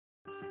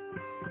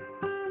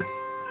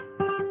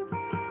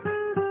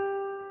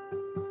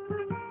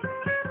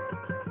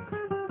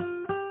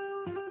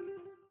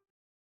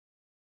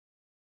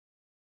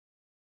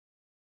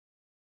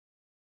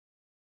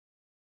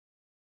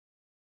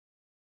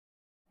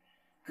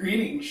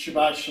Greetings,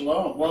 Shabbat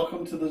Shalom.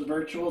 Welcome to this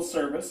virtual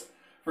service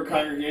for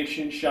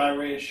Congregation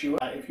Shaarey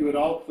Yeshua. If you would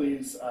all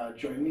please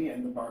join me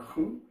in the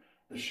Baruch,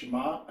 the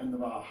Shema, and the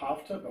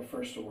Va'ahavta, but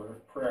first a word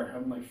of prayer.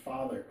 Heavenly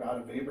Father,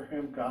 God of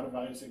Abraham, God of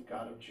Isaac,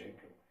 God of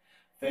Jacob,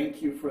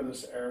 thank you for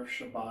this Erev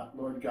Shabbat.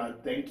 Lord God,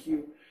 thank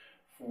you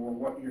for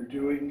what you're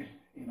doing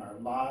in our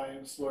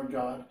lives. Lord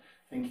God,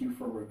 thank you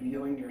for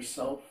revealing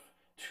yourself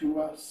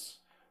to us,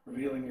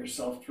 revealing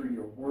yourself through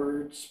your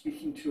word,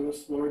 speaking to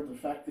us, Lord, the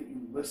fact that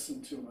you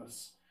listen to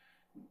us.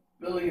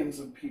 Billions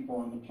of people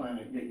on the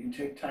planet, yet you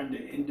take time to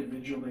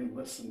individually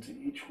listen to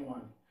each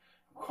one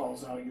who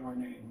calls out your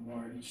name,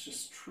 Lord. It's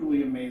just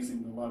truly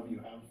amazing the love you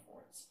have for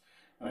us.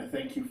 And I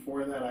thank you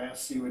for that. I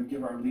ask you would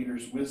give our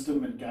leaders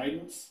wisdom and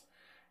guidance.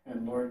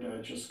 And Lord,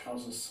 just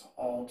cause us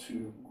all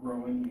to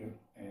grow in you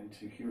and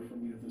to hear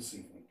from you this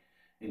evening.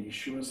 In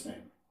Yeshua's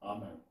name,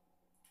 amen.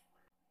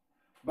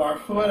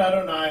 Baruch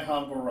Adonai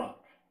HaBarak.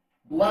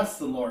 Bless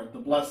the Lord, the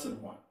Blessed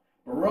One.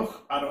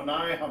 Baruch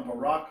Adonai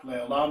HaBarak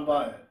Le'olam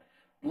Va'ed.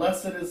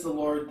 Blessed is the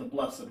Lord, the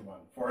Blessed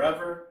One,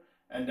 forever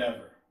and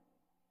ever.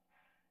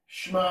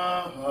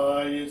 Shema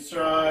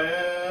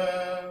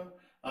Yisrael,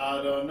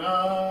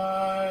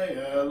 Adonai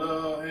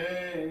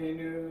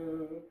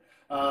Eloheinu,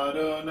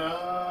 Adonai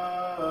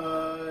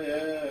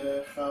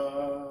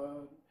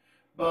Echad.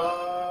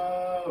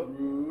 Baruch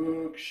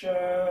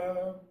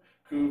Shem,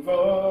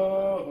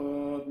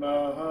 Kuvod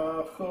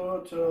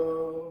Malchuto,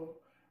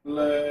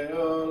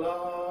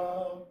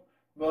 Le'olam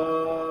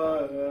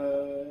Va'ed.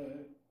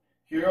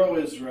 Hear, O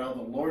Israel,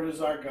 the Lord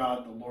is our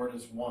God, the Lord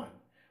is one.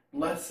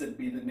 Blessed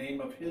be the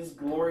name of his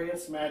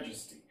glorious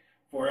majesty,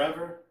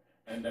 forever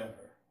and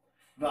ever.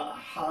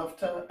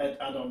 Va'ahavta et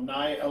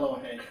Adonai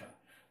Elohecha,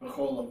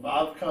 v'chol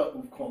levavka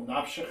uv'kol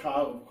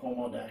nafshecha uv'kol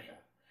modecha.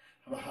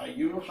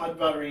 V'hayu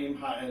hadvarim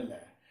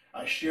ha'eleh,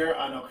 asher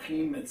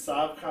anochi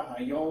mitzavcha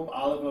hayom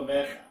al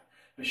vavecha,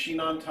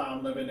 v'shinan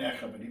tam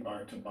levenecha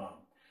v'dibarta bam.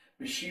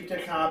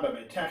 V'shivtecha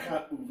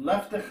b'betecha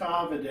uv'leftecha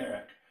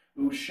v'derek,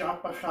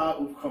 u'shapacha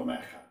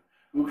uv'chomecha.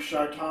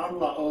 Ukshartam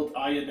laot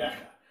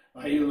ayadecha,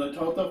 v'hayu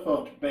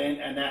latotafot ben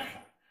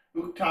enecha,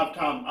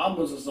 uktavtam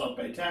amuzazot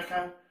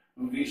beitecha,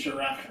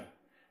 uvisharecha.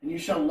 And you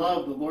shall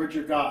love the Lord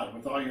your God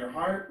with all your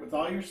heart, with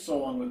all your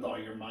soul, and with all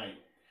your might.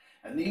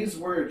 And these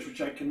words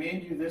which I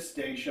command you this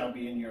day shall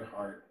be in your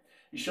heart.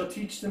 You shall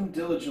teach them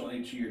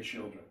diligently to your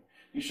children.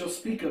 You shall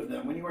speak of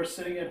them when you are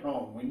sitting at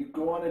home, when you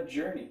go on a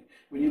journey,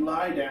 when you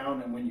lie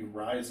down, and when you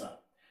rise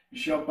up. You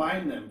shall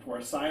bind them for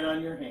a sign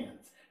on your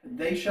hands, and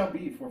they shall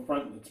be for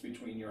frontlets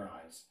between your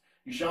eyes.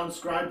 You shall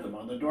inscribe them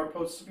on the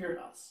doorposts of your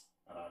house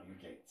and on your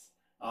gates.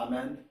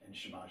 Amen and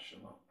Shabbat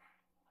Shalom.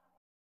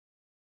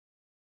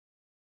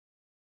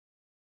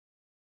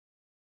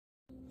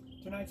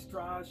 Tonight's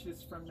drash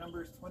is from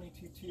Numbers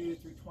 22:2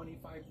 through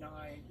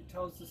 25:9. It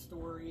tells the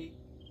story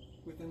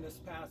within this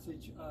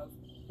passage of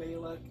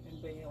Balak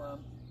and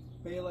Balaam.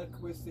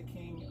 Balak was the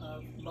king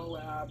of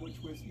Moab,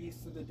 which was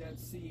east of the Dead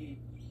Sea,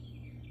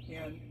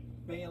 and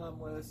Balaam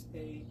was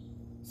a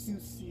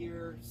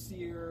soothsayer,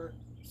 seer,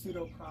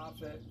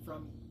 pseudo-prophet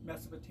from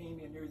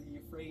Mesopotamia near the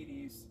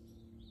Euphrates.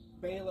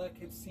 Balak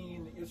had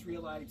seen the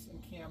Israelites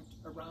encamped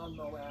around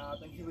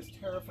Moab, and he was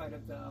terrified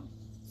of them.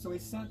 So he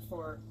sent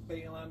for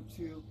Balaam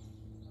to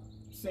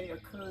say a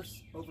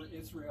curse over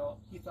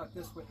Israel. He thought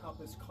this would help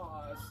his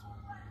cause.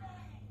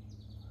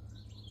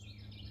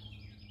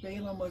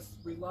 Balaam was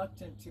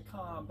reluctant to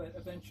come, but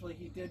eventually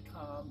he did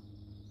come,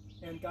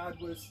 and God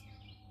was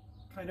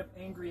kind of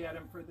angry at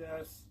him for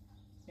this.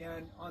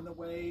 And on the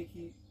way,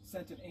 he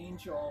sent an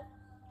angel,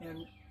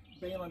 and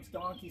Balaam's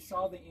donkey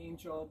saw the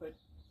angel, but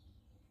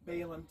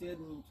Balaam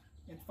didn't.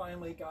 And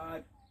finally,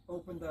 God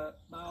opened the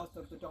mouth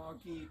of the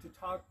donkey to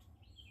talk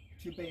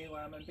to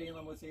Balaam, and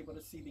Balaam was able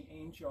to see the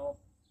angel.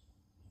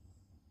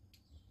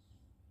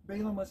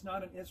 Balaam was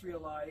not an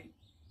Israelite,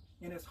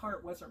 and his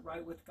heart wasn't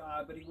right with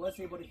God, but he was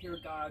able to hear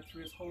God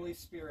through his Holy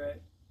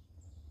Spirit,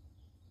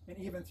 and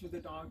even through the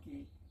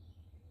donkey.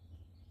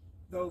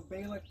 Though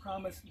Balak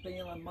promised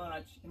Balaam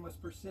much and was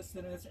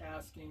persistent in his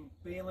asking,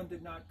 Balaam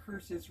did not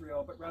curse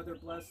Israel, but rather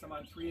bless them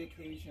on 3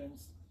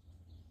 occasions.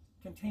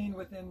 Contained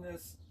within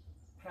this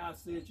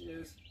passage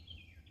is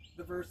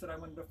the verse that I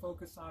wanted to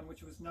focus on,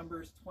 which was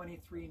Numbers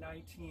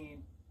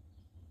 23:19.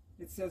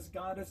 It says,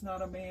 God is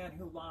not a man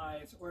who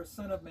lies, or a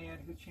son of man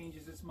who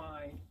changes his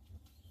mind.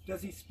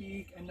 Does he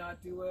speak and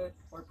not do it,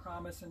 or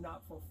promise and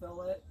not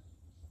fulfill it?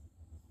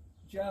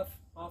 Jeff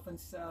often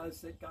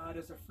says that God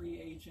is a free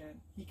agent.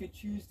 He could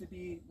choose to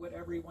be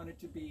whatever he wanted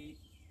to be.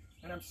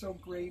 And I'm so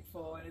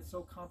grateful, and it's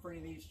so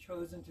comforting that he's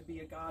chosen to be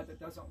a God that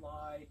doesn't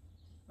lie,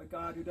 a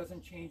God who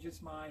doesn't change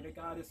his mind, a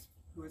God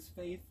who is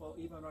faithful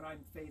even when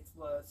I'm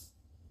faithless.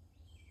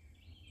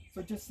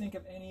 So just think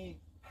of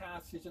any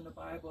passage in the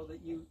Bible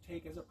that you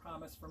take as a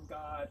promise from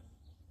God.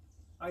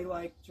 I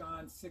like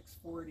John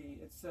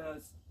 6:40. It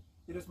says,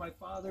 it is my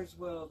Father's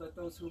will that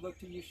those who look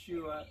to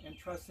Yeshua and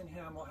trust in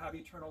him will have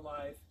eternal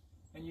life,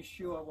 and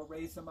Yeshua will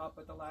raise them up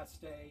at the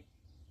last day.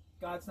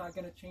 God's not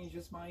going to change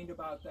his mind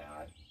about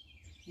that.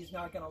 He's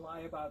not going to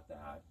lie about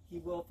that. He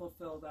will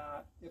fulfill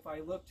that. If I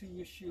look to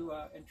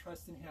Yeshua and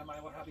trust in him, I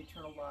will have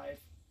eternal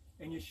life,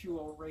 and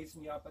Yeshua will raise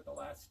me up at the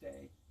last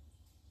day.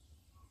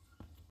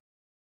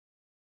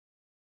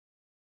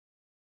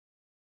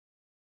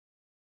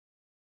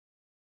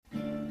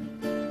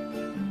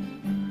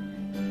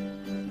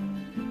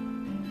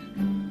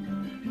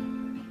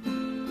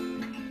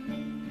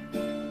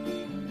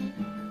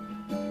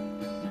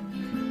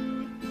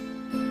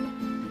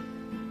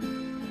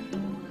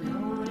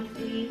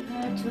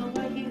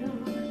 Adore you,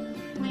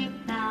 we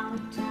bow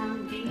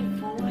down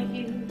before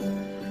you.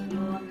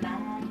 Your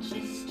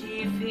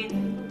majesty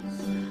fills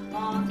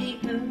all the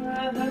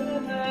earth.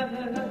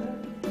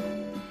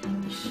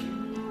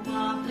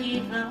 Yeshua, we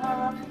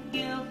love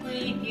you, we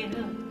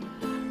give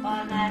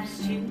our lives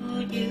to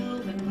you,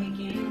 and we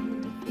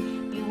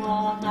give you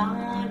all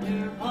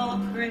honor, all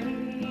praise.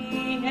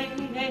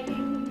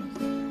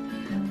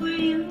 For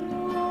you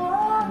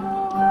are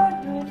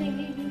worthy,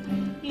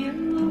 you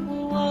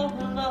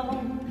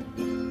alone.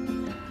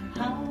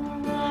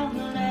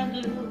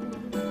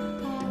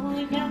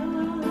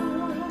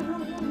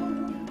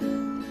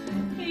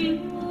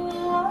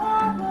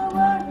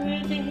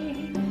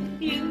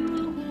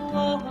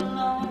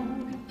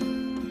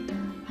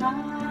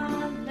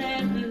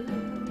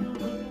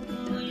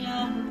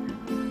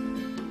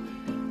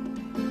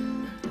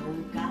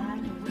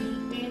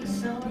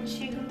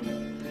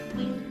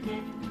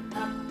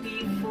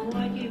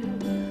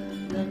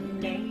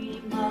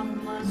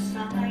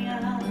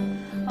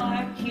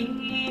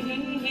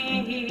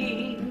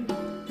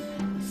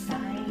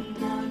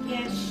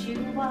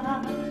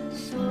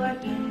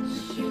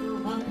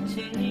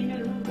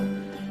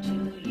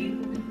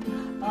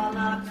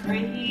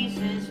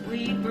 Praises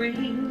we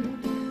bring,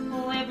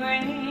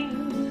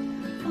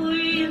 for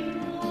you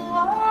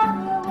are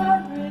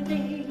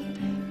worthy,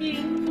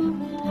 you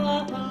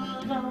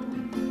alone.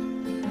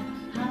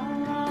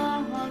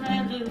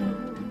 Hallelujah,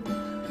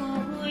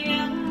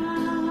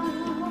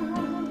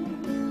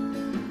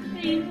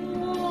 you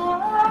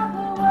are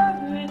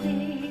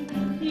worthy,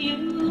 you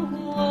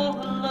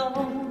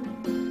alone.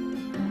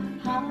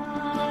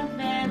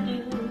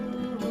 Hallelujah.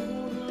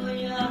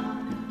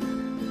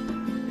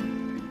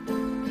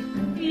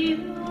 You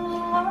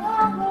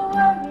are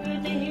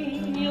worthy,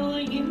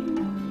 you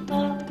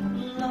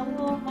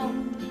alone.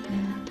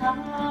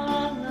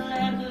 Hallelujah.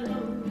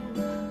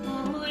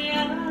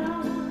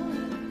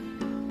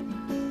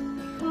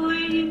 For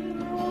you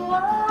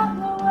are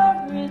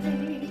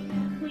worthy,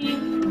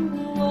 you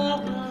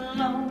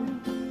alone.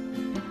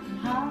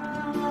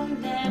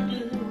 Hallelujah.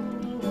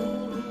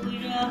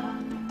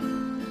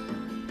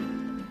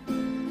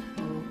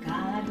 Oh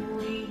God,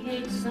 we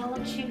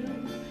exalt you.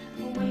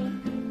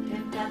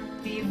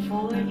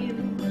 Before you,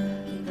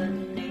 the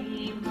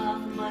name of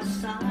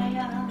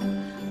Messiah,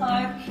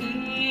 our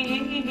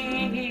King.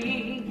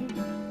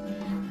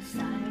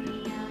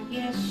 Messiah,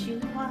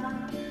 Yeshua,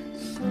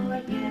 so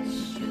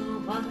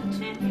Yeshua,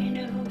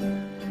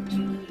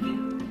 to you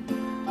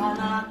all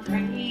our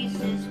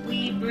praises we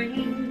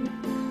bring,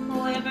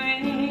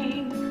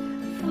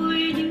 for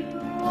you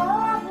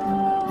are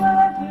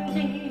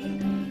worthy,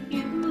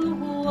 you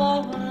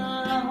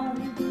alone.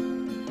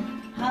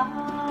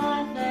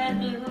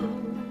 Hallelujah.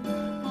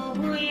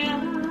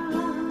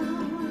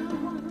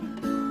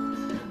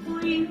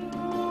 You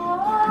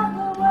are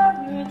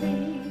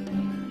worthy,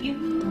 you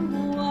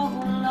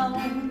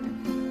alone.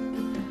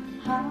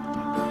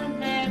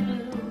 Hallelujah.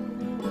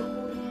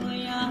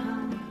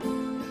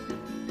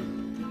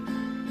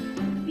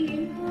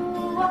 You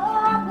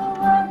are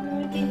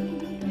worthy,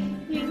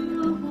 you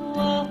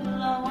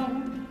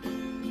alone.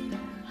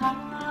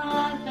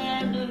 Hallelujah.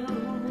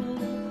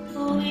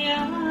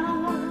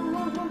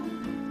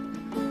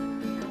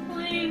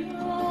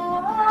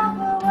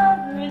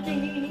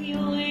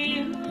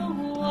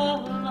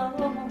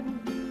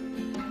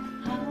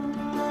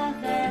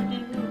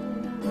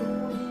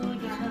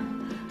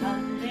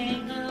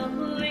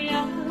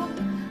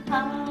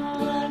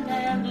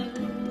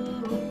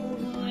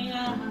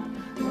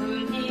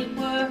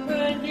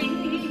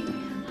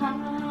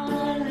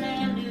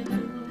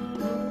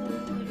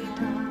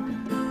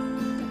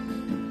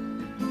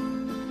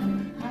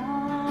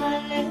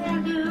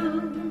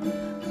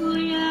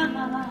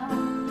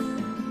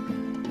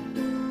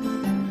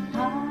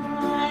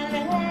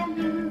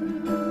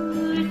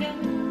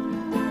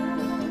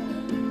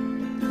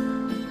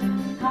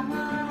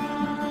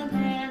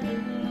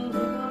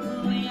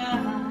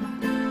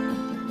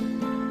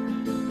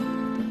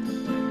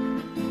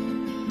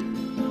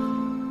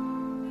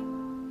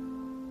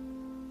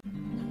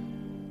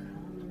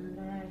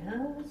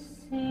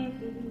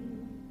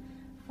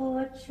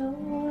 For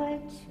joy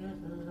to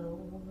the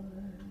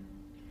Lord.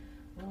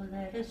 Oh,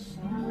 let us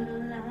shout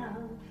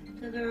aloud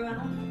to the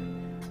rock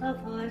of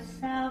our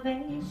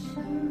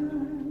salvation.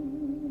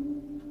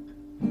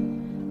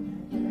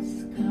 Let us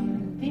come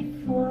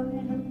before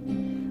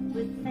him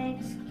with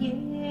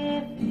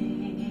thanksgiving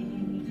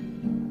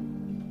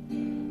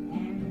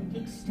and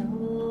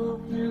extol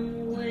him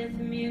with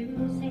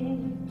music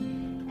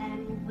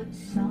and with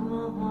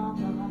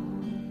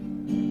song.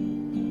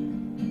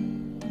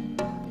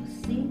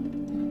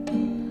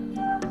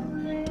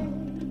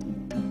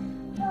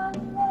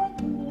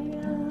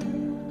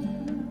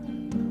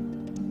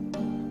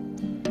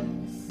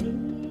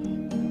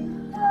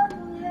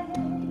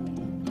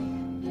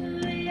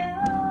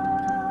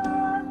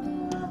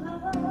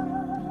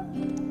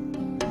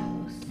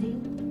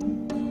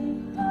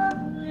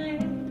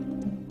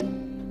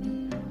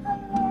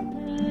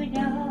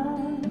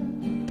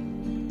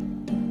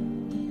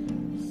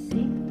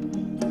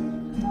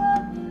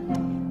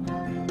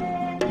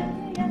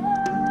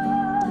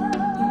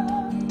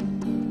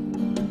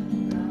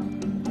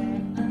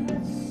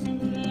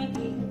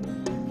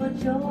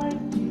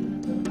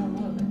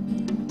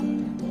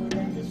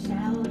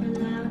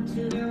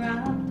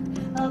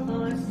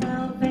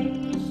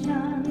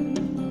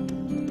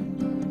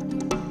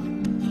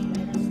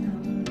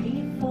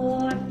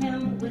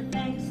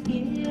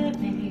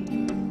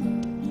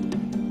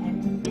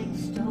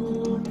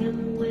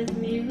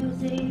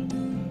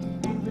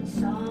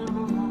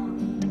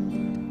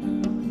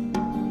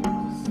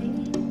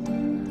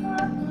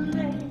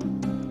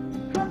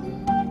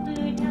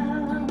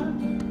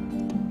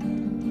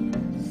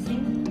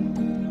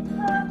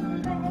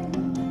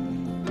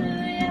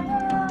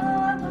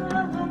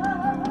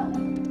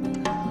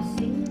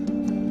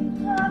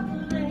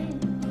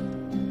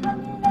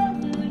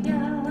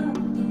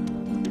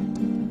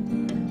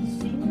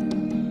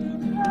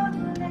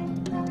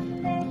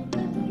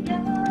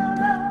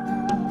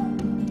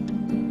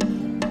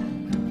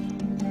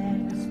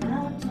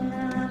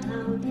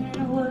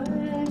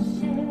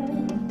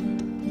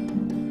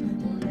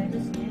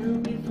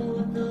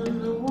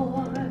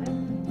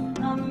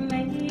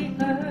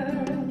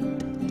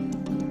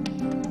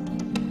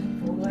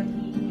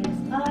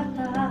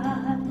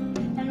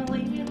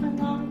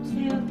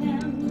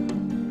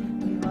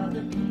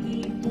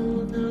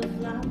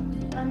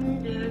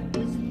 under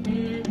his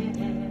care.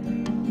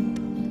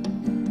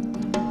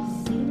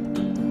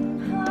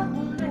 Sing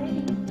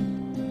hallelujah,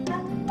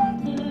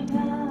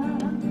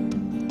 hallelujah.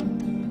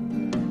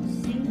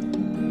 Sing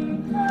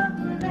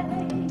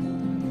hallelujah.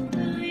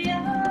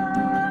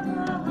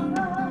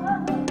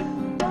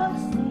 Oh,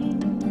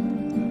 sing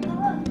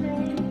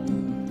hallelujah.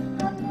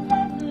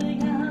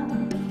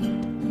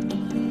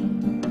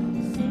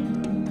 Sing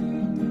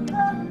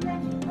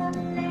hallelujah.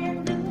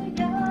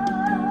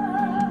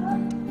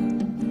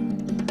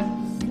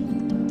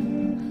 Sing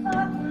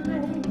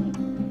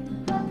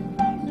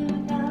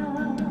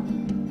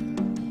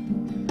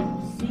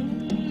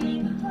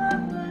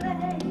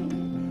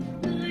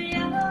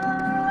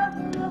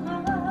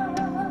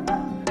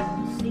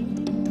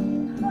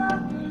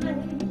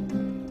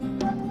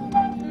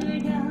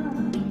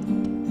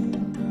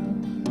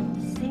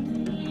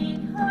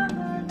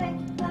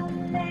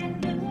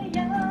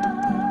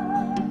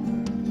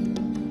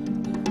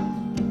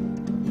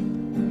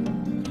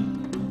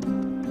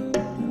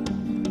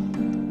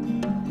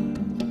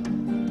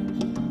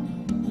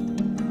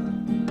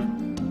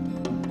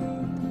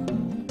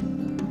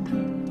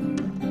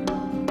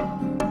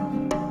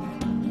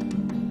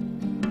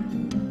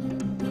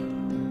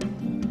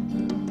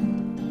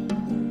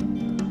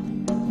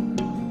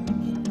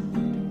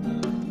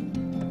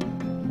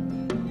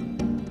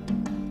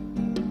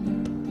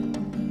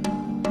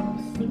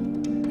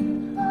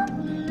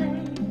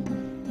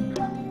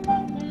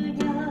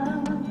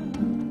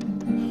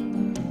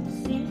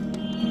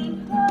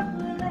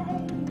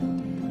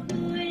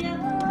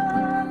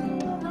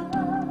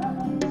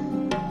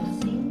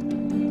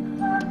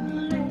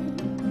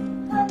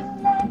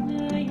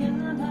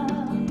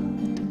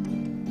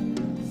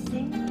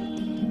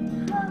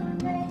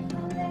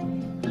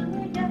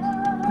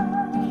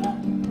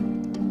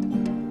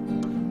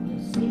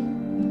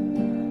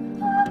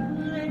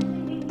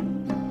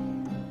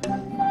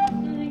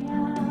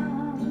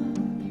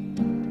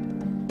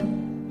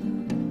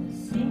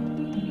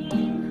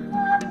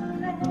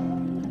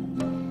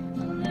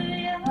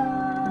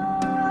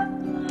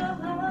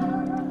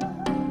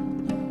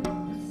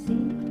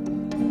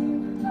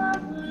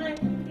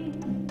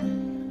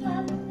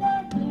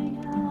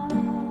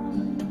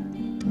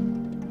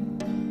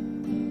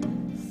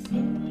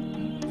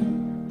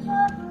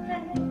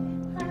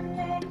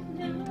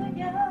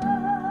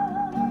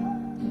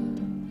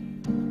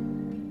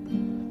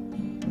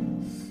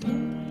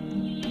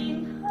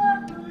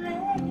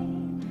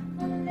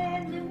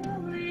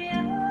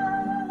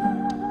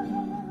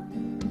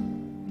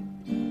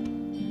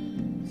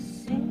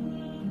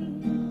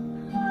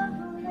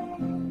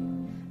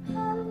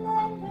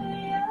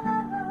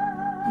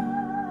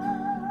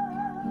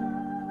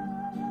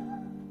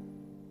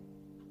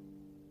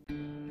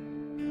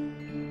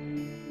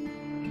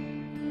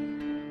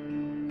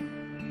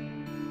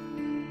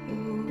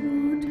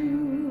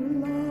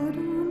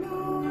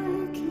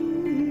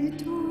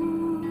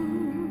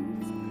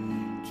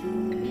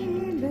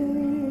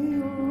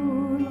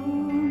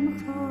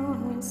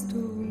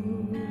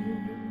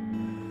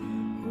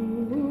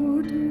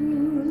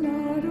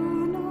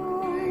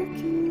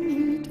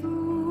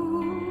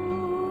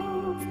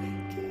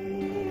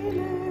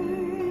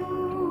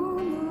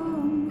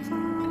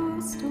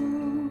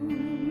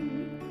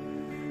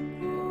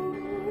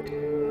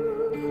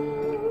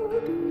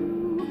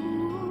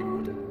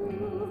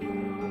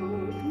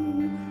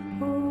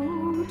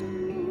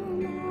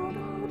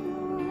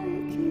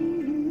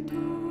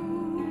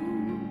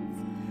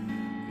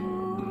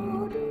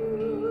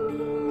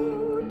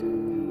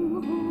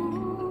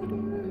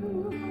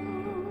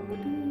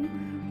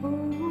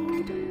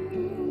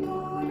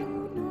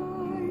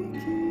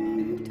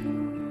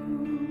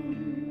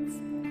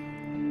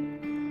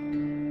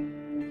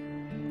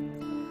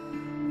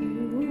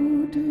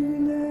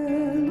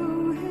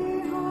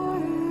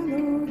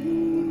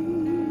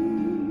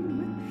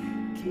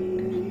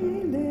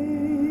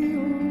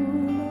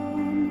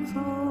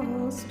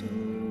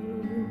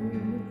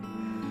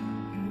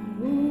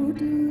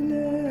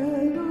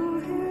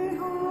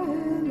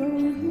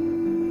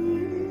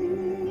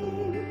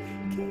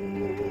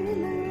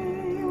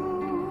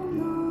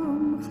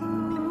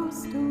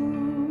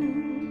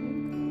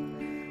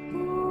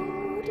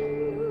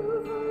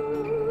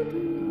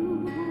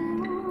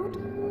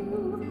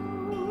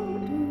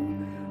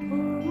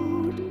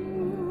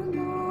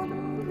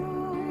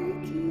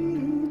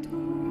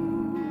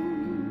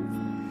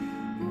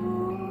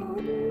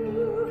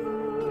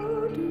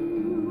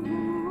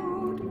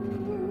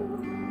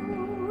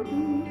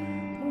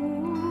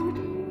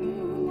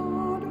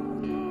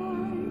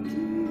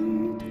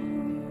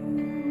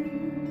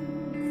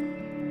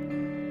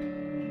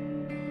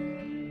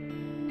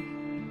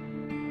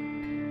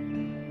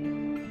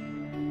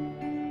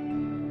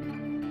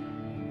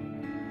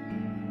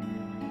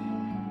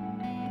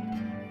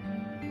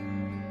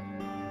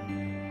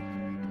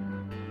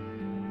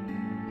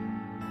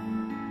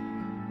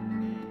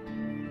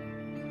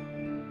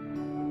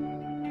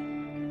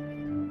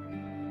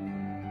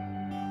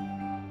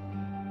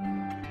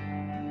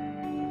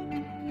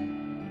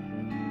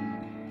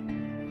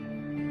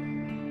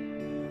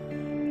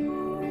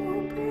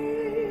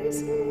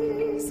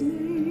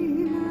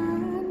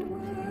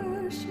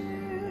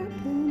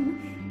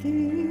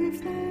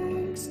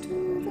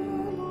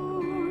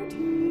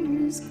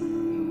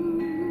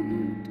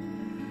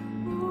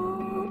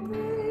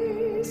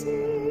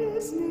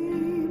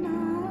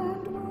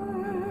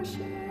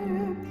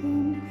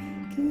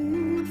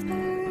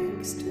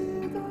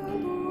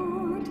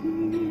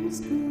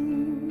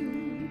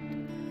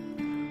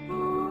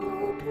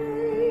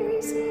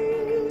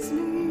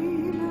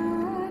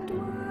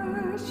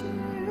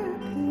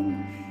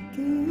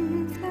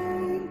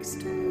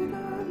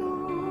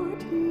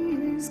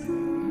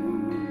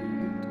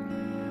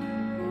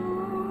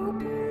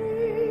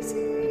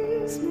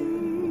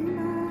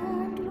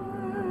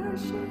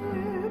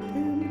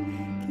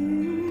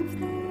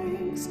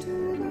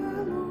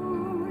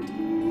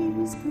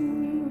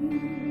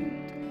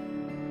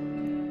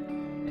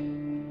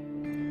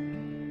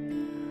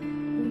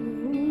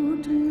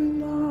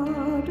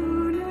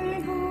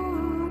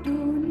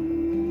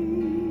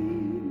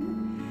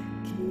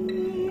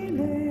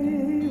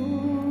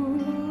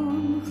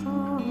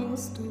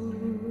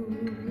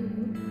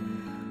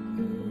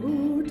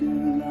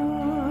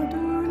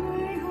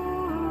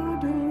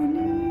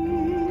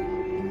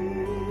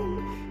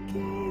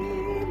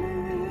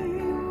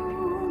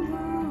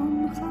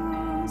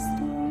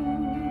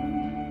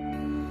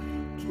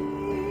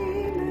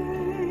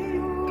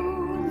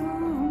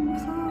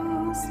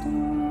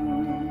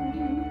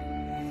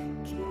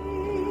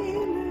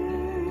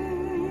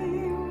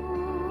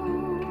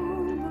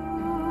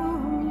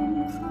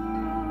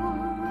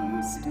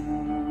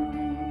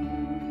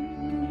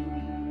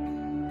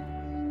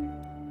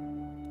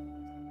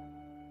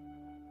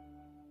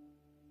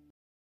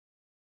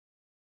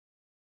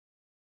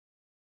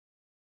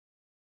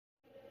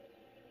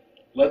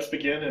Let's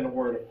begin in a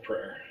word of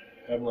prayer.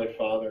 Heavenly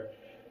Father,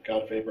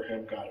 God of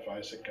Abraham, God of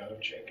Isaac, God of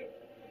Jacob,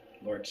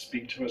 Lord,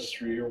 speak to us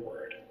through your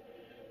word.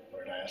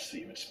 Lord, I ask that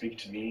you would speak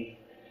to me,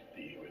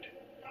 that you would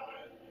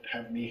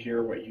have me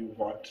hear what you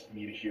want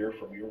me to hear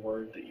from your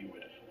word, that you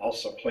would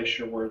also place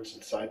your words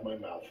inside my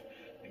mouth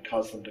and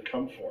cause them to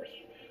come forth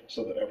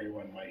so that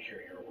everyone might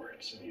hear your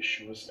words. In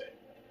Yeshua's name,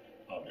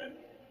 amen.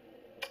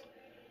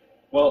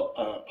 Well,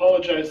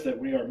 apologize that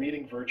we are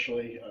meeting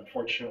virtually.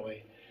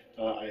 Unfortunately,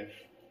 I have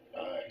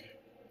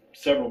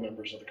several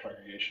members of the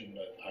congregation,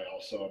 but I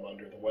also am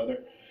under the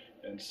weather,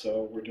 and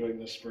so we're doing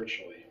this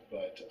virtually.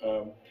 But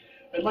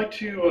I'd like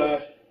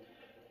to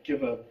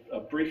give a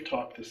brief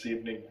talk this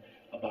evening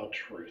about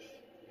truth.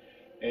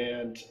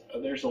 And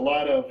there's a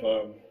lot of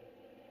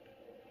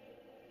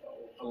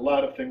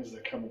things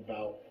that come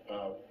about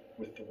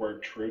with the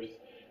word truth,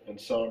 and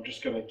so I'm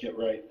just going to get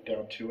right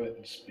down to it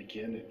and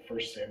begin in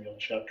 1 Samuel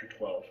chapter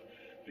 12,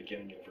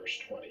 beginning in verse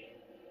 20.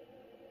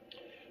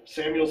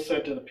 Samuel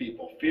said to the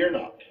people, "Fear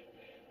not.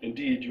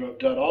 Indeed, you have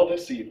done all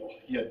this evil,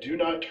 yet do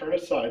not turn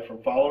aside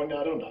from following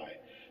Adonai,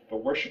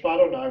 but worship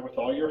Adonai with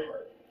all your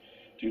heart.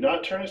 Do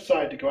not turn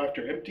aside to go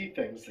after empty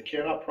things that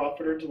cannot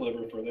profit or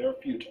deliver, for they are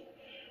futile.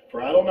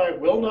 For Adonai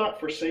will not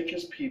forsake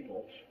his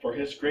people for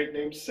his great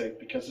name's sake,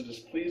 because it has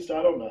pleased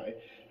Adonai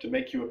to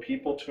make you a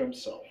people to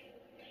himself.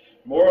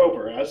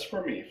 Moreover, as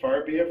for me,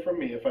 far be it from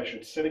me if I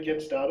should sin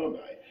against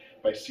Adonai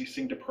by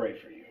ceasing to pray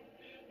for you.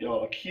 Yet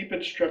I'll keep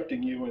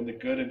instructing you in the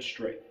good and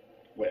straight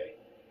way.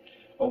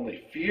 Only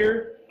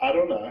fear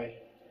Adonai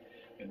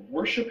and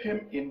worship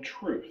him in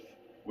truth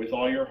with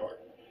all your heart,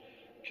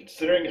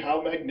 considering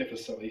how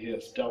magnificently he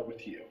has dealt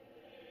with you.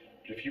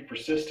 But if you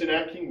persist in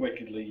acting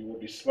wickedly, you will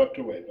be swept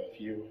away,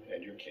 both you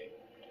and your king."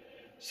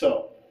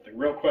 So, the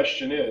real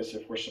question is,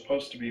 if we're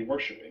supposed to be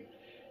worshiping,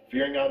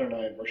 fearing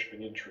Adonai and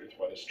worshiping in truth,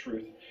 what is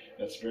truth?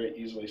 That's very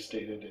easily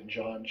stated in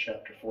John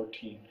chapter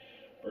 14,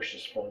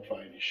 verses 4 and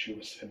 5.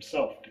 Yeshua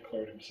himself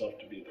declared himself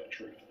to be the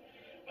truth.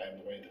 "I am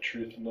the way, the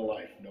truth, and the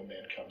life. No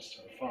man comes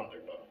to the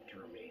Father but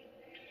through me."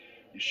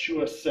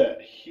 Yeshua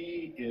said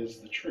he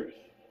is the truth.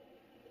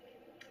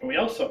 And we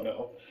also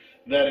know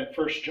that in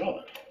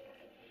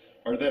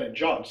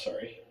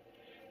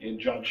in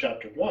John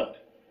chapter 1,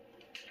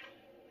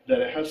 that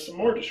it has some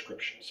more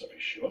descriptions of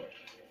Yeshua.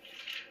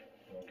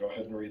 We'll go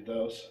ahead and read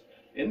those.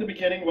 "In the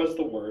beginning was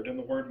the Word, and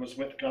the Word was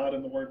with God,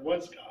 and the Word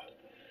was God.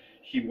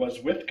 He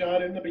was with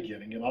God in the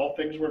beginning, and all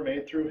things were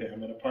made through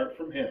him, and apart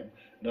from him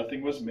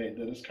nothing was made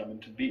that has come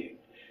into being.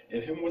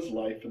 In him was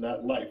life, and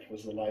that life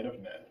was the light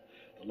of men.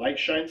 The light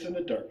shines in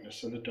the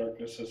darkness, and the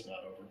darkness has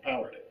not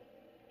overpowered it."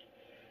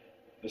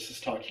 This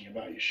is talking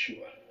about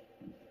Yeshua.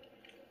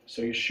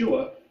 So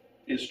Yeshua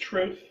is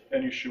truth,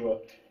 and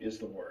Yeshua is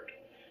the Word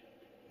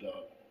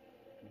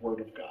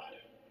of God.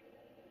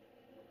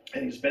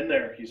 And he's been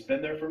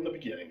there from the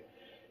beginning.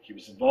 He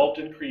was involved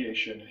in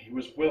creation, and he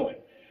was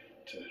willing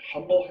to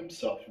humble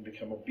himself and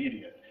become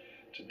obedient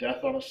to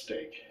death on a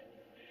stake,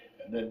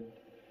 and then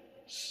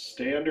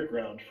stay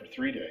underground for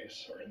 3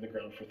 days, or in the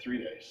ground for 3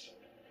 days,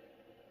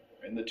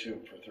 in the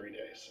tomb for 3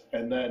 days,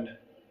 and then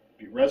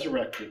be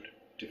resurrected,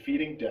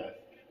 defeating death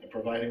and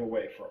providing a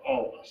way for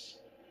all of us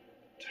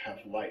to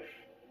have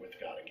life with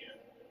God again.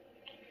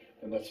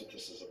 And that's what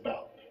this is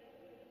about.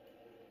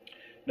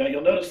 Now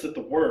you'll notice that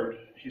the Word,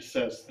 he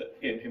says that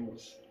in him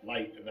was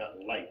light, and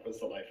that light was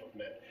the life of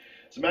men.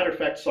 As a matter of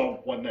fact, Psalm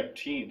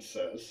 119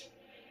 says,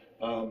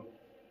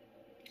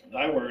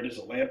 thy word is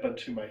a lamp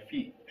unto my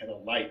feet and a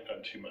light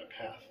unto my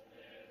path.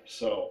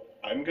 So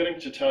I'm going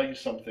to tell you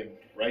something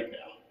right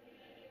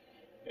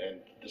now, and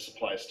this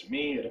applies to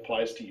me, it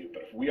applies to you,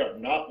 but if we are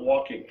not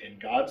walking in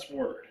God's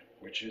word,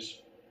 which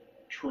is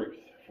truth,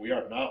 if we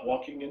are not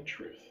walking in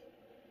truth,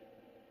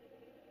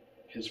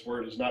 his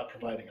word is not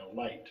providing a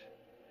light,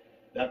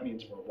 that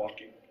means we're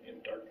walking in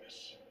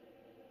darkness.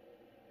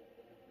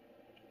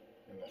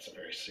 And that's a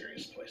very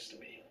serious place to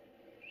be.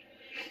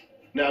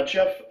 Now,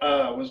 Jeff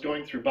was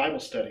going through Bible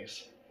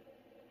studies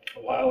a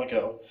while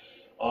ago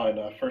on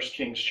 1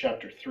 Kings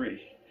chapter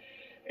 3.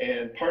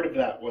 And part of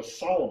that was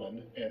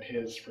Solomon and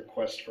his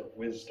request for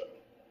wisdom,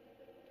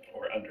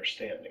 or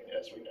understanding,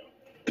 as we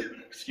know.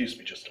 Excuse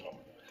me just a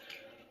moment.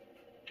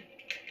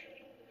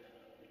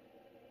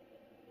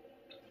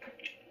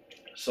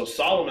 So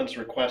Solomon's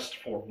request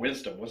for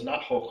wisdom was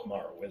not Chokhmah,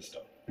 or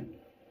wisdom.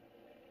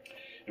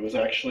 It was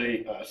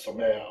actually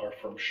Somea, or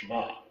from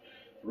Shema,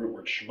 the root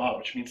word Shema,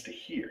 which means to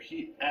hear.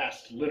 He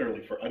asked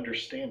literally for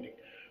understanding,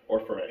 or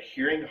for a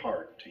hearing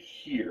heart to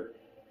hear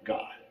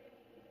God.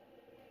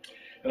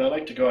 And I'd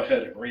like to go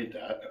ahead and read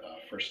that,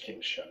 1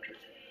 Kings chapter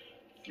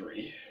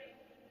 3.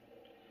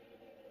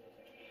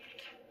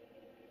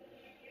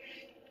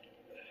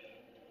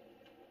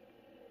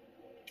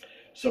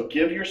 So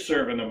give your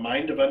servant a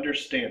mind of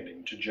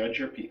understanding to judge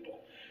your people,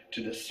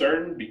 to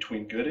discern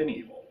between good and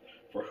evil,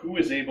 for who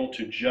is able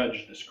to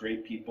judge this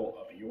great people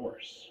of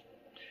yours?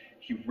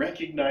 He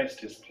recognized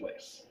his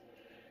place.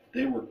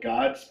 They were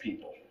God's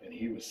people, and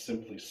he was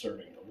simply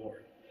serving the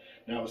Lord.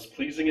 Now it was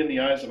pleasing in the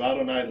eyes of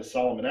Adonai that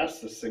Solomon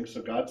asked this thing,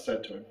 so God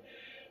said to him,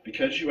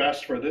 because you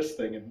asked for this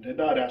thing, and did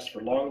not ask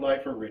for long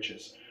life or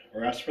riches,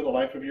 or ask for the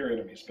life of your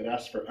enemies, but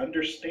asked for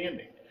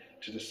understanding,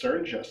 to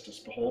discern justice,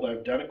 behold, I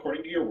have done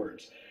according to your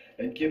words,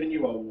 and given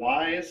you a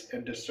wise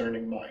and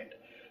discerning mind,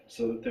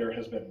 so that there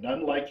has been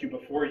none like you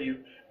before you,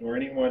 nor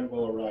anyone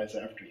will arise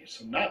after you.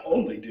 So not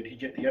only did he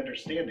get the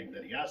understanding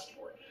that he asked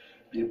for,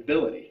 the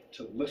ability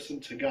to listen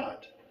to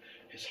God,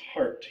 his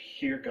heart to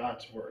hear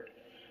God's word,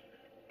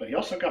 but he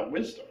also got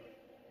wisdom.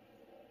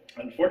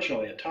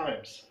 Unfortunately, at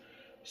times,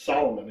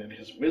 Solomon in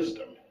his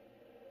wisdom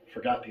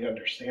forgot the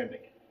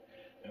understanding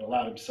and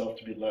allowed himself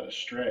to be led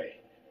astray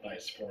by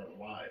his foreign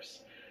wives.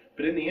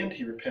 But in the end,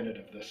 he repented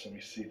of this, and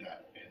we see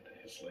that in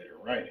his later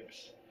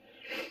writings.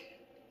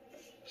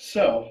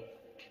 So,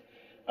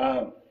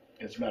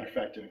 as a matter of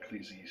fact, in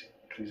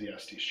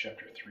Ecclesiastes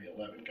chapter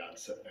 3:11, God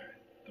said there,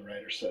 the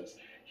writer says,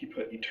 he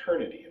put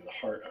eternity in the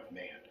heart of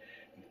man.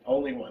 And the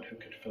only one who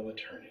could fill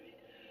eternity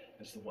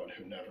is the one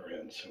who never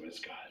ends, who is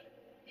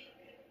God.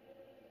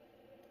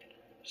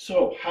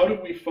 So, how do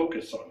we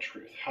focus on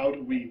truth? How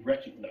do we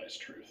recognize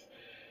truth?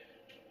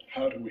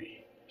 How do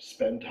we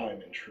spend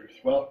time in truth?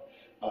 Well,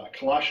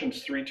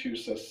 Colossians 3:2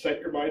 says, set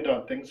your mind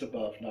on things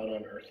above, not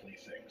on earthly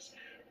things.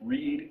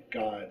 Read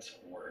God's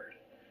word.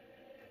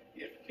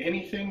 If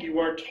anything you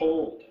are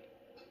told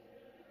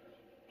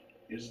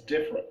is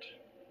different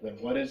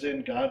than what is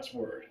in God's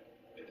word,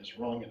 it is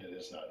wrong and it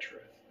is not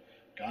truth.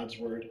 God's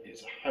word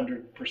is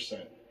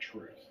 100%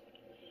 truth.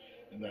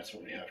 And that's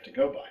what we have to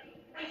go by.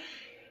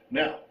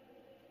 Now,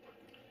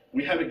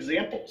 we have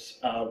examples.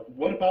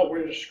 What about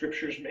where the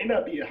scriptures may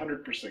not be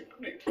 100%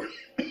 clear?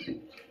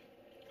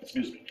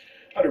 Excuse me,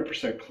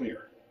 100%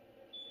 clear.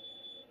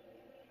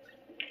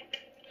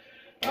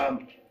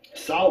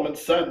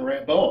 Solomon's son,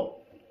 Rehoboam,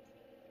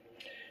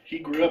 he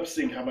grew up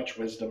seeing how much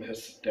wisdom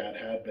his dad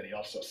had, but he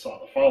also saw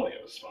the folly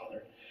of his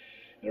father.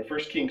 And in 1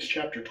 Kings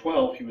chapter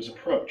 12, he was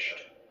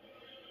approached.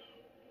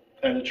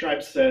 And the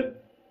tribe said,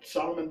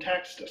 Solomon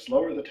taxed us,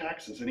 lower the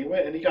taxes. And he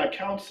went and he got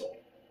counsel.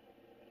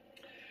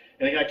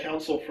 And he got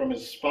counsel from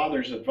his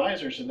father's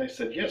advisors, and they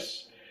said,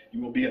 yes,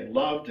 you will be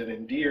loved and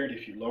endeared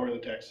if you lower the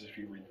taxes, if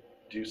you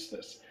reduce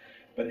this.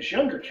 But his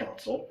younger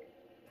counsel,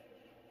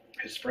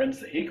 his friends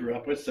that he grew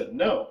up with, said,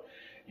 no,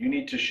 you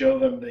need to show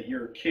them that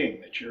you're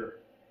king, that you're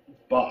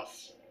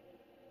boss,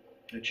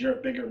 that you're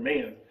a bigger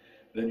man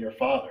than your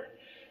father.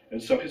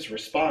 And so his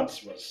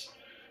response was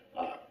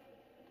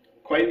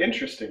quite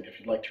interesting, if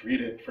you'd like to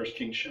read it in 1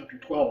 Kings chapter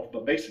 12.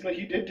 But basically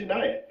he did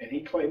deny it, and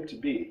he claimed to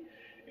be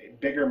a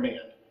bigger man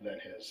than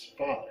his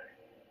father.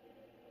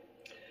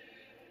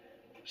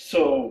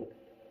 So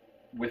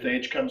with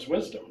age comes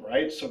wisdom,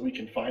 right? So we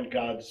can find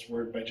God's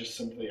word by just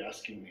simply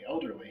asking the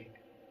elderly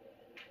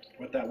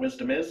what that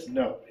wisdom is.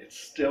 No, it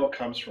still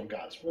comes from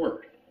God's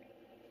word.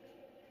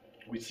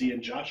 We see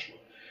in Joshua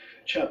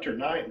chapter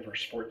 9,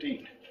 verse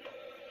 14.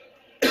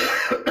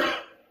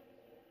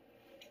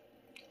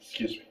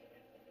 Excuse me.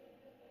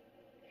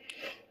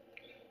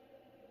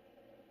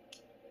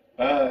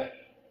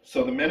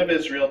 So the men of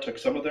Israel took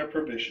some of their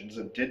provisions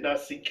and did not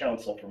seek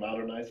counsel from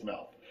Adonai's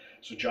mouth.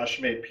 So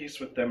Joshua made peace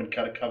with them and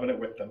cut a covenant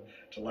with them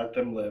to let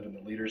them live, and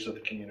the leaders of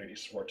the community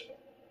swore to them.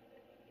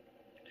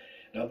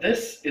 Now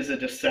this is a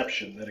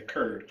deception that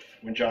occurred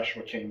when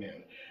Joshua came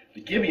in.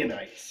 The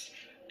Gibeonites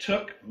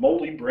took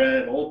moldy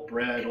bread, old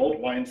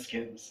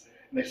wineskins,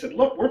 And they said,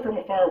 look, we're from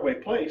a faraway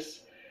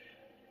place.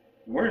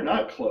 We're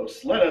not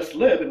close. Let us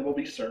live and we'll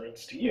be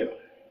servants to you.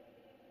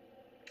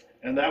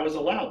 And that was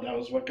allowed. That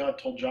was what God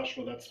told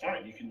Joshua, that's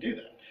fine, you can do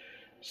that.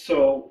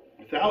 So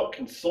without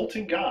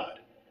consulting God,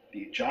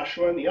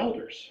 Joshua and the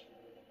elders,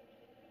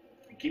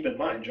 and keep in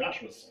mind,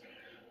 Joshua's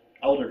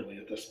elderly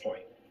at this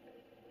point,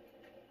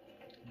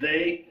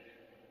 they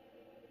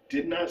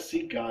did not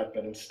seek God,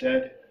 but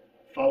instead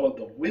followed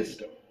the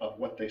wisdom of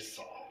what they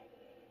saw,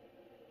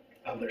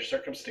 of their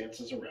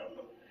circumstances around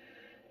them.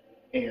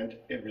 And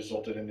it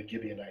resulted in the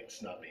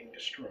Gibeonites not being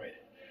destroyed,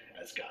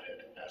 as God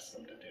had asked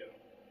them to do.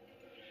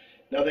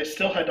 Now, they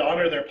still had to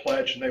honor their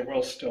pledge, and they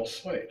were still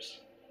slaves.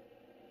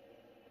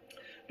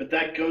 But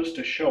that goes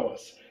to show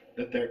us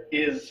that there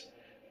is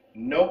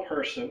no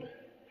person,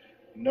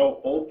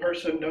 no old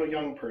person, no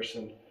young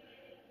person,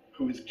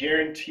 who is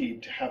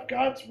guaranteed to have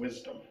God's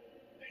wisdom,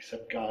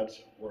 except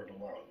God's word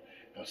alone.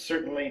 Now,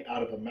 certainly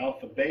out of the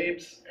mouth of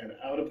babes and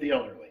out of the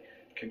elderly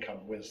can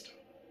come wisdom.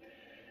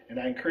 And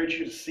I encourage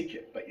you to seek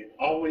it, but you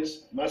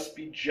always must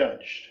be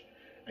judged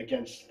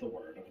against the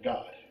word of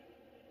God.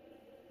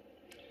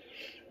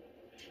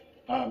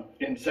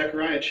 In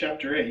Zechariah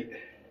chapter 8,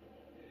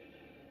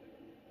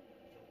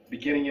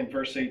 beginning in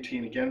verse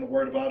 18, again the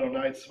word of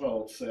Adonai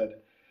Tzvaot said,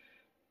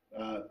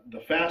 the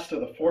fast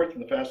of the 4th,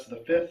 and the fast of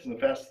the 5th, and the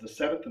fast of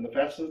the 7th, and the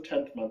fast of the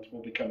 10th month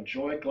will become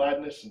joy,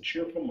 gladness, and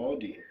cheerful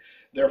moedim.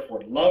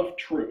 Therefore, love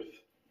truth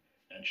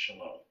and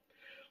shalom.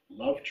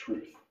 Love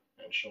truth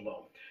and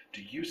shalom.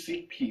 Do you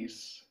seek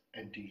peace,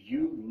 and do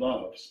you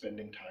love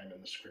spending time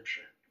in the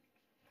Scripture?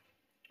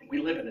 We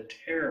live in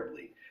a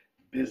terribly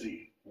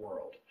busy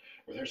world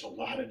where there's a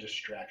lot of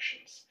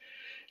distractions.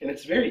 And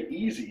it's very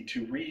easy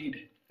to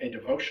read a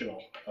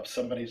devotional of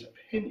somebody's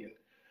opinion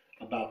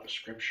about the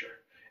Scripture.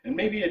 And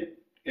maybe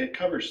it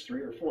covers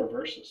 3 or 4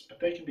 verses, but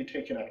they can be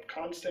taken out of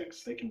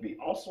context. They can be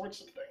all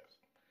sorts of things.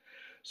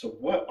 So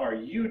what are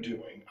you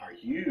doing? Are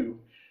you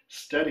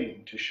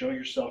studying to show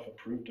yourself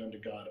approved unto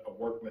God, a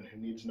workman who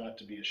needs not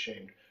to be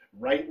ashamed,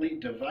 rightly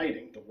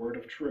dividing the word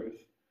of truth?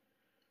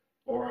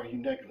 Or are you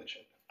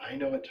negligent? I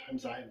know at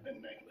times I have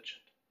been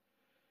negligent.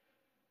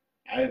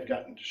 I have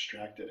gotten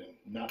distracted and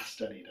not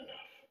studied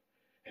enough.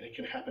 And it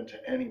can happen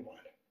to anyone.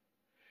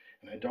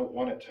 And I don't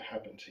want it to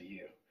happen to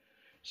you.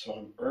 So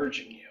I'm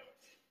urging you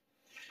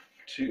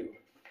to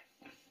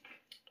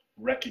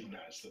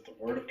recognize that the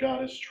Word of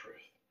God is truth,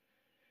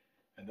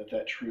 and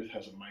that truth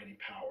has a mighty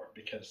power,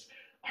 because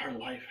our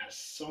life has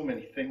so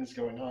many things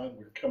going on.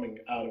 We're coming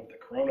out of the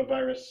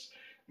coronavirus,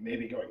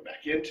 maybe going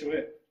back into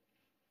it.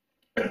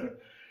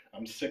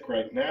 I'm sick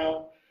right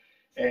now,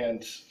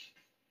 and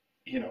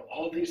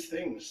all these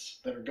things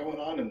that are going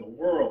on in the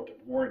world,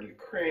 the war in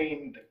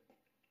Ukraine,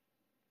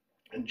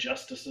 the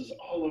injustices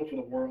all over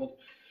the world.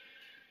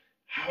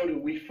 How do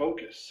we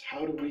focus?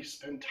 How do we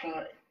spend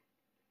time?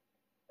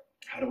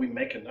 How do we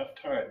make enough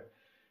time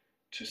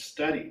to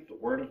study the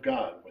Word of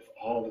God with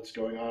all that's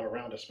going on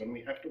around us when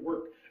we have to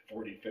work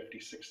 40, 50,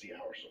 60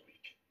 hours a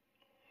week?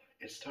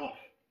 It's tough.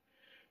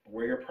 But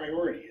where your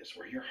priority is,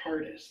 where your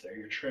heart is, there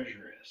your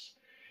treasure is.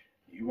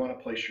 You want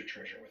to place your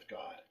treasure with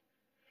God.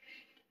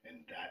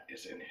 And that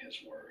is in His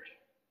Word.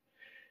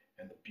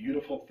 And the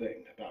beautiful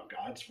thing about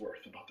God's Word,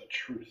 about the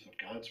truth of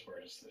God's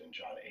Word, is that in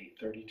John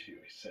 8:32,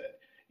 He said,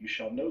 you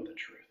shall know the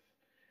truth,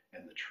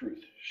 and the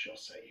truth shall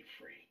set you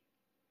free.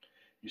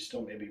 You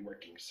still may be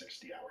working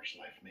 60 hours.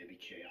 Life may be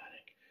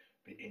chaotic,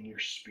 but in your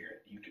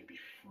spirit, you can be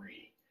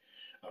free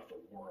of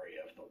the worry,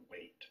 of the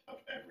weight, of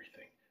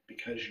everything,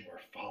 because you are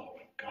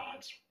following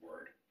God's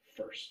Word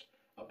first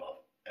above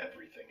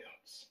everything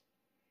else.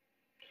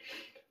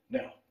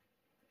 Now,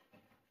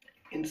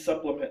 in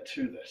supplement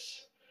to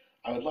this,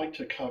 I would like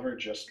to cover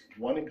just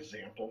one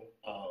example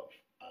of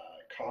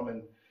a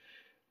common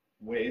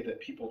way that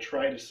people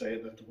try to say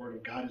that the Word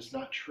of God is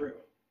not true.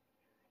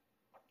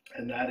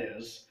 And that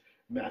is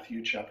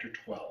Matthew chapter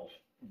 12,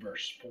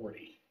 verse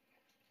 40.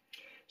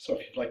 So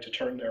if you'd like to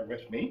turn there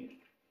with me.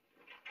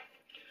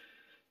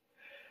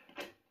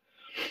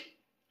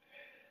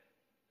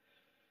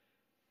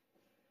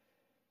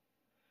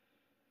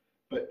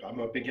 But I'm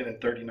going to begin in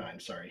 39,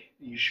 sorry.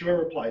 Yeshua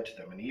replied to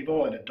them, an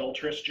evil and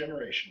adulterous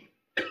generation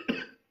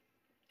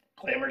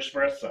clamors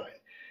for a sign,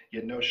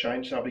 yet no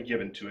sign shall be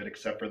given to it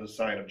except for the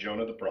sign of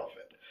Jonah the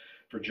prophet.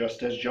 For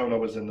just as Jonah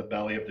was in the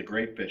belly of the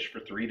great fish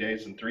for 3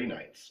 days and 3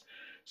 nights,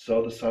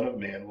 so the Son of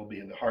Man will be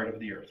in the heart of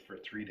the earth for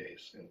 3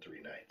 days and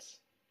 3 nights.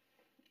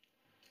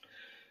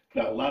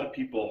 Now, a lot of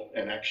people,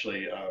 and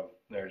actually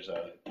there's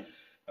a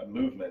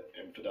movement,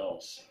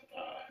 infidels,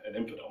 an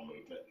infidel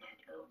movement,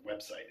 or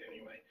website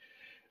anyway,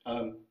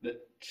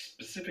 that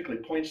specifically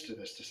points to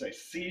this to say,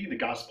 see, the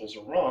Gospels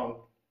are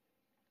wrong.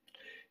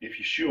 If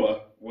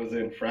Yeshua was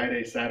in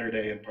Friday,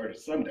 Saturday, and part of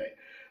Sunday,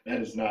 that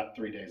is not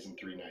 3 days and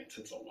 3 nights.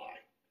 It's a lie.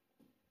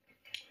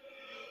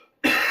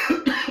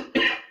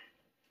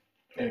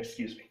 And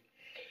excuse me.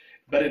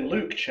 But in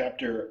Luke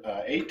chapter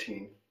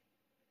 18,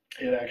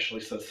 it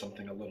actually says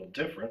something a little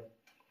different.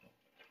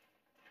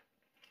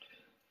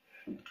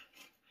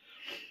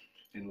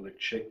 In Luke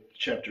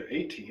chapter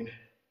 18,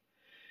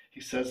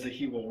 he says that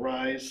he will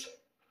rise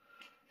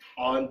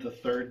on the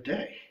third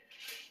day.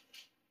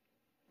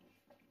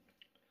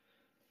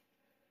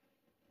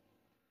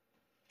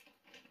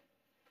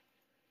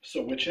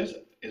 So which is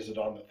it? Is it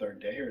on the third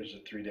day, or is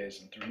it 3 days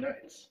and 3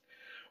 nights?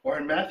 Or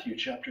in Matthew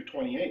chapter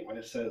 28, when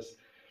it says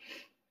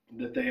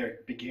that they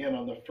began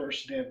on the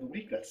first day of the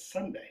week, that's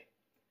Sunday,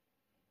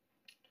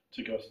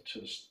 to go to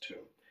this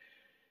tomb.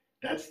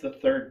 That's the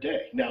third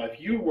day. Now,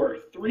 if you were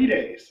 3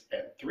 days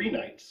and 3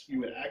 nights, you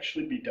would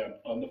actually be done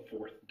on the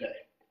 4th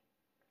day,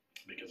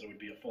 because it would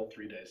be a full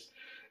 3 days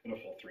and a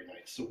full 3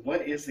 nights. So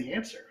what is the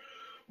answer?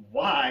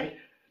 Why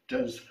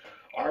does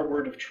our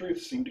word of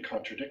truth seem to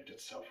contradict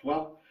itself?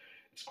 Well,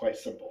 it's quite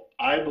simple.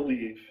 I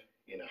believe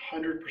in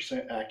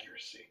 100%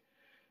 accuracy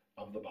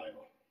of the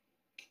Bible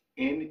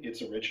in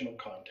its original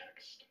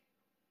context.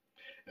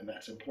 And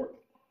that's important,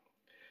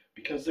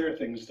 because there are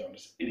things known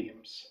as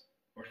idioms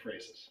or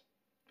phrases.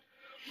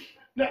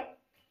 Now,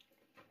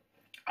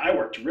 I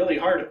worked really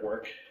hard at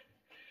work,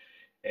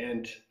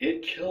 and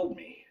it killed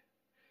me,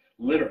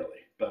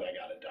 literally, but I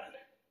got it done.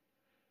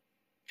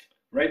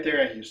 Right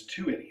there, I used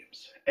 2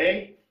 idioms.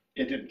 A,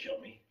 it didn't kill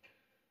me.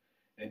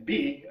 And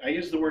B, I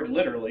used the word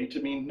literally to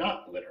mean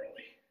not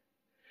literally.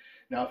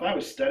 Now, if I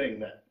was studying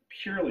that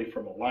purely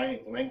from a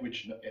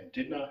language and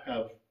did not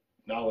have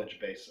knowledge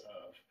base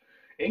of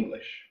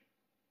English,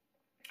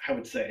 I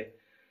would say,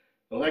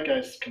 well, that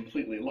guy's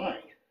completely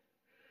lying.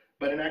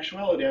 But in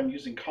actuality, I'm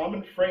using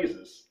common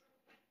phrases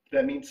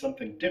that mean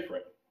something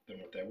different than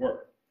what they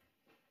were.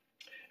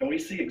 And we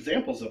see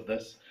examples of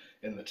this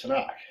in the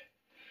Tanakh.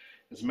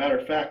 As a matter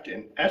of fact,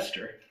 in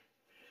Esther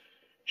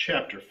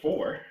chapter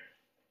 4,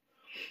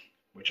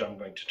 which I'm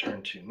going to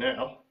turn to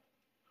now,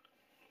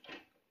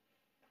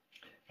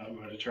 I'm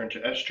going to turn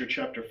to Esther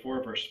chapter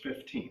 4, verse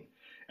 15.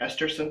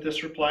 Esther sent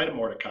this reply to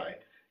Mordecai: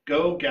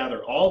 "Go,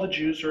 gather all the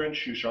Jews who are in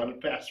Shushan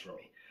and fast for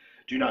me.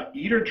 Do not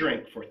eat or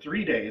drink for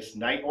 3 days,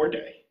 night or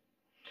day.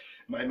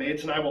 My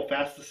maids and I will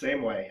fast the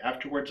same way.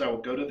 Afterwards I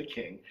will go to the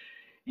king,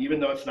 even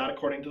though it's not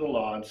according to the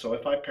law, and so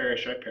if I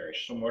perish, I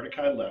perish." So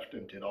Mordecai left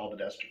and did all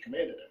that Esther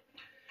commanded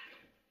him.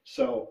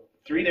 So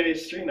 3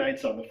 days, 3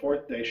 nights, on the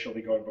 4th day shall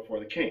be going before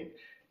the king,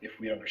 if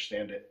we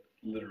understand it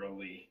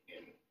literally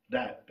in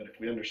that. But if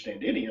we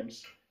understand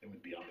idioms, it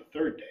would be on the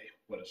 3rd day.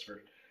 What does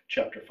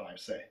chapter 5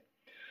 say?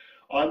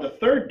 On the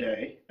 3rd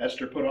day,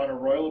 Esther put on her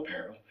royal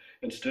apparel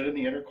and stood in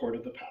the inner court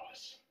of the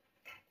palace.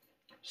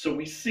 So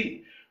we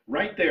see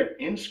right there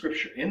in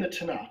Scripture, in the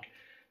Tanakh,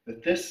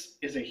 that this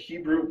is a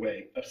Hebrew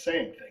way of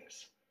saying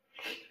things.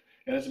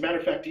 And as a matter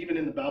of fact, even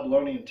in the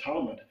Babylonian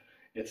Talmud,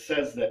 it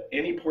says that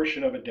any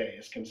portion of a day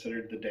is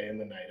considered the day and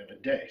the night of a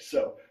day.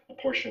 So a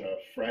portion of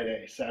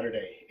Friday,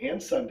 Saturday,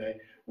 and Sunday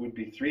would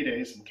be 3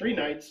 days and 3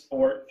 nights,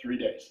 or 3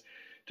 days,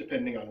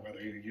 depending on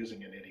whether you're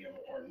using an idiom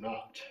or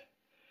not.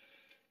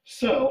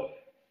 So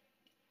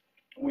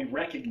we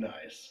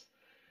recognize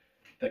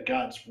that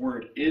God's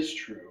word is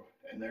true,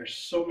 and there's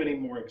so many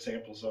more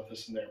examples of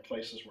this, and there are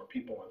places where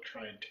people want to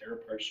try and tear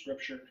apart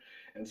Scripture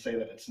and say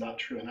that it's not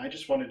true. And I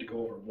just wanted to go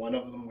over one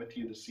of them with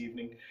you this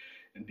evening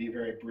and be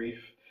very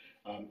brief.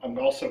 I'm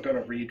also going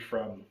to read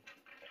from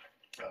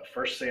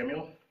 1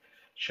 Samuel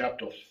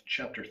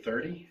chapter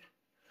 30,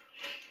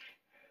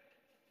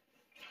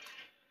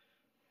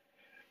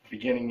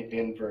 beginning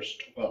in verse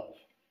 12.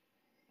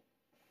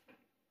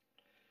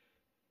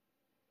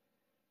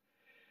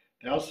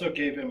 They also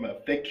gave him a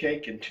fig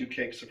cake and 2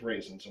 cakes of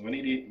raisins, and when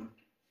he'd eaten,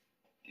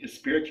 his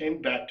spirit came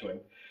back to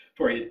him,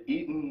 for he had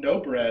eaten no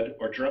bread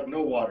or drunk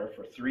no water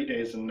for 3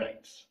 days and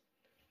nights.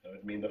 That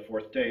would mean the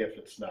 4th day if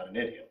it's not an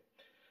idiom.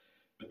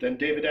 But then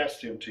David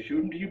asked him, "To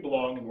whom do you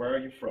belong, and where are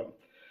you from?"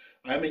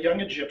 "I am a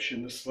young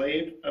Egyptian, the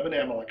slave of an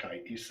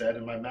Amalekite," he said,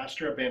 "and my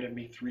master abandoned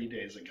me 3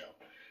 days ago."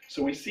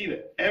 So we see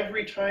that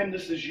every time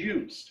this is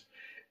used,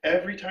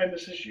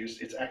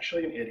 it's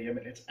actually an idiom,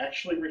 and it's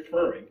actually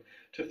referring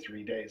to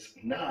 3 days,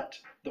 not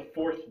the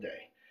 4th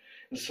day.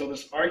 And so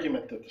this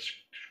argument that the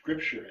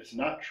Scripture is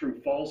not true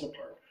falls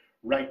apart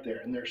right there.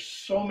 And there's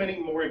so many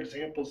more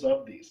examples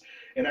of these.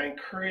 And I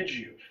encourage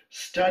you,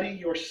 study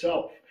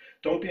yourself.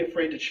 Don't be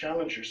afraid to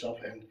challenge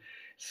yourself and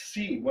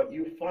see what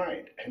you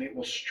find. And it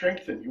will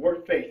strengthen your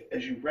faith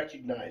as you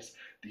recognize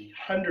the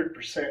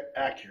 100%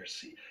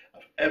 accuracy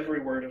of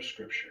every word of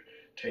Scripture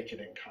taken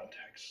in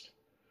context.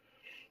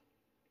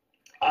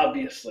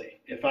 Obviously,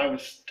 if I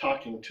was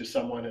talking to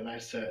someone and I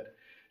said,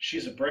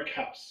 "She's a brick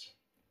house,"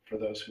 for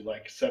those who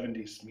like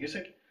 70s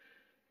music,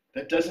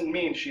 that doesn't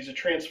mean she's a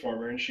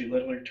transformer and she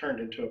literally turned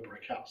into a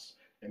brick house.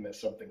 It meant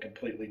something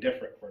completely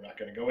different. We're not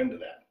going to go into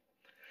that.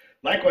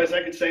 Likewise,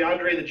 I could say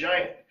Andre the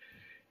Giant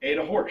ate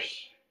a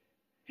horse.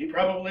 He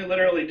probably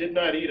literally did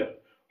not eat a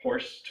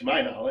horse, to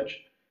my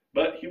knowledge,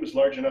 but he was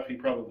large enough he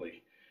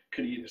probably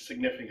could eat a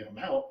significant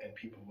amount, and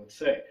people would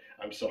say,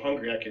 "I'm so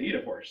hungry I could eat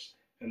a horse,"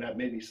 and that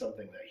may be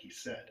something that he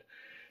said.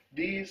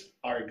 These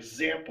are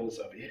examples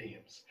of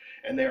idioms,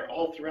 and they're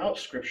all throughout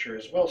Scripture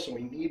as well, so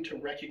we need to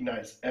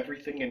recognize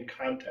everything in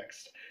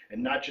context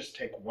and not just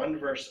take one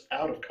verse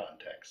out of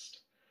context,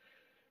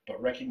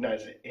 but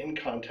recognize it in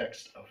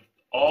context of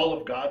all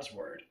of God's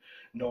Word,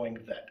 knowing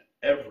that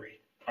every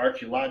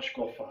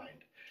archaeological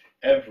find,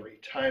 every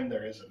time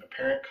there is an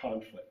apparent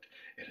conflict,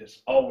 it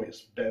has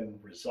always been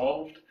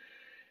resolved.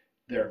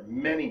 There are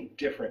many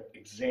different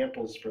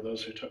examples for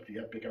those who took the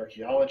epic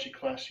archaeology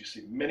class. You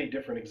see many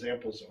different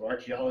examples of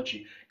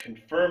archaeology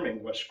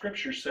confirming what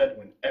Scripture said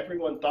when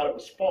everyone thought it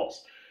was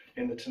false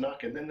in the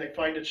Tanakh, and then they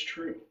find it's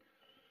true.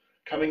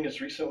 Coming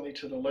as recently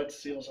to the lead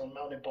seals on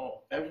Mount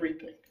Ebal.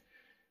 Everything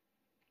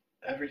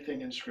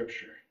in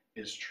Scripture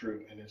is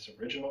true in its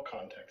original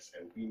context,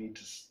 and we need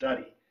to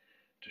study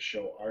to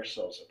show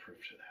ourselves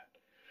approved to that.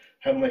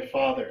 Heavenly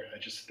Father, I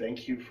just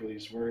thank you for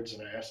these words,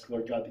 and I ask,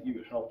 Lord God, that you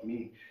would help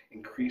me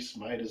increase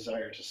my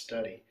desire to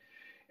study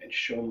and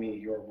show me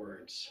your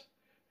words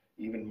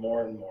even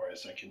more and more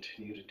as I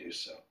continue to do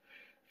so.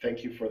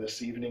 Thank you for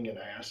this evening, and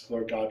I ask,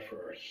 Lord God,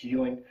 for a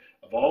healing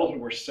of all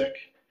who are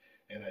sick,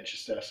 and I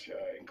just ask,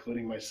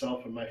 including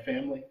myself and my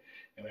family,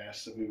 and I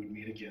ask that we would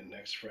meet again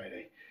next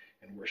Friday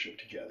and worship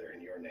together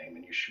in your name,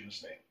 in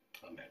Yeshua's name.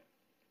 Amen.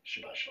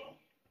 Shabbat Shalom.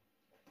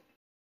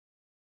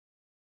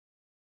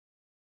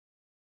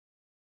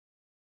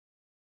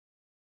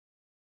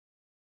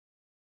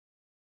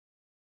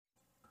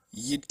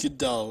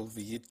 Yitgedal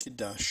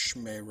v'yitgedash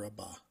shmei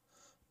Rabbah,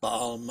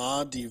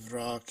 ba'alma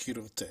divra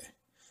kirote,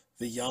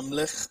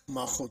 v'yamlech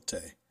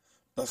machote,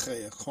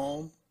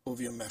 b'chayakom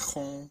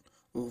uvyamechon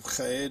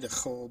uv'chaye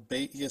dechol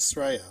beit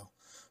Yisrael,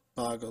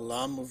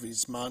 ba'agalam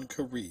uvizman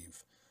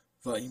kariv,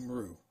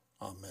 va'imru.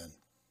 Amen.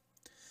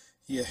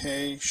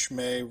 Yehe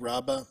shmei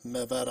Rabbah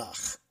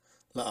mevarach,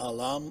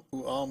 la'alam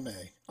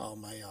u'almei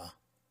almaya.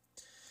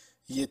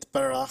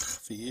 Yitbarach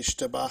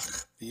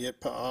v'yishtabach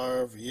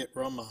v'yitpa'ar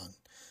v'yitraman,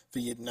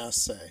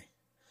 v'yitnaseh,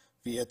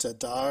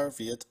 v'yitadar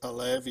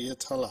v'yitaleh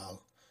v'yitalal,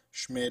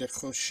 shmei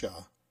dechosha,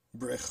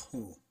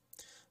 brechu,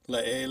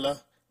 la'ela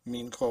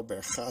min kol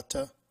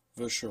berchata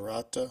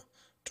v'shurata,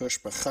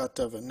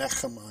 toshbachata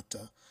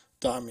v'nechamata,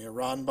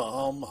 damiran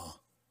ba'alma,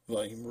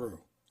 v'imru.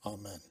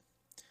 Amen.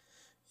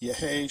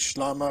 Yehe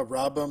shlama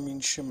Rabbah min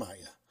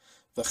shemaya,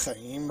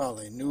 v'chaim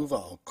aleinu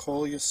v'al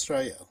kol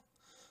Yisrael,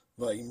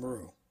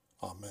 v'imru.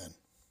 Amen.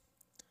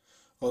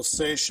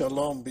 Oseh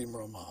shalom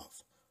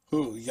bimromav.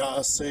 Hu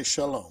ya'aseh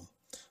shalom.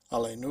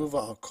 Aleinu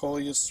v'al kol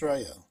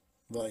Yisrael.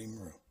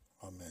 Va'imru.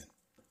 Amen.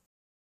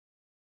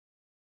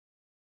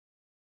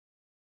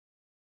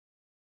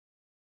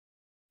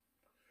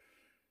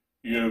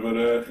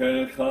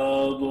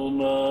 Yevrechecha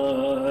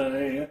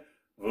Adonai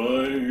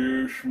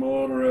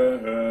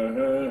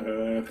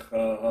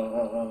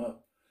v'yishmorecha.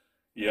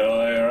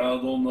 Yair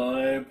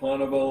Adonai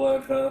panav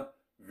alecha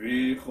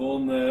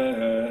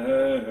v'chonecha.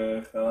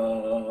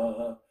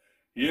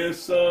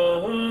 Yisa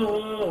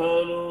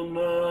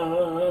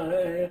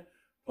Adonai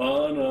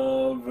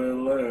panav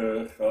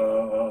elecha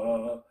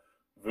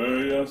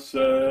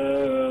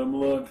v'yasem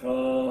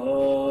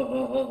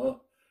lecha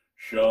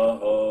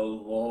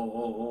shalom.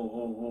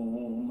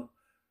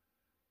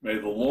 May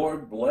the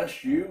Lord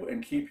bless you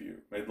and keep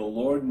you. May the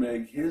Lord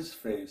make his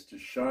face to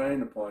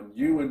shine upon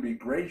you and be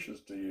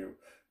gracious to you.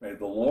 May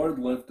the Lord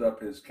lift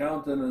up his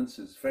countenance,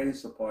 his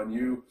face upon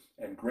you,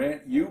 and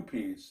grant you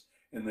peace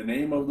in the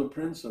name of the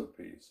Prince of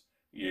Peace,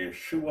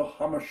 Yeshua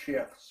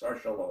HaMashiach, Sar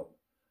Shalom.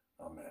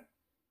 Amen.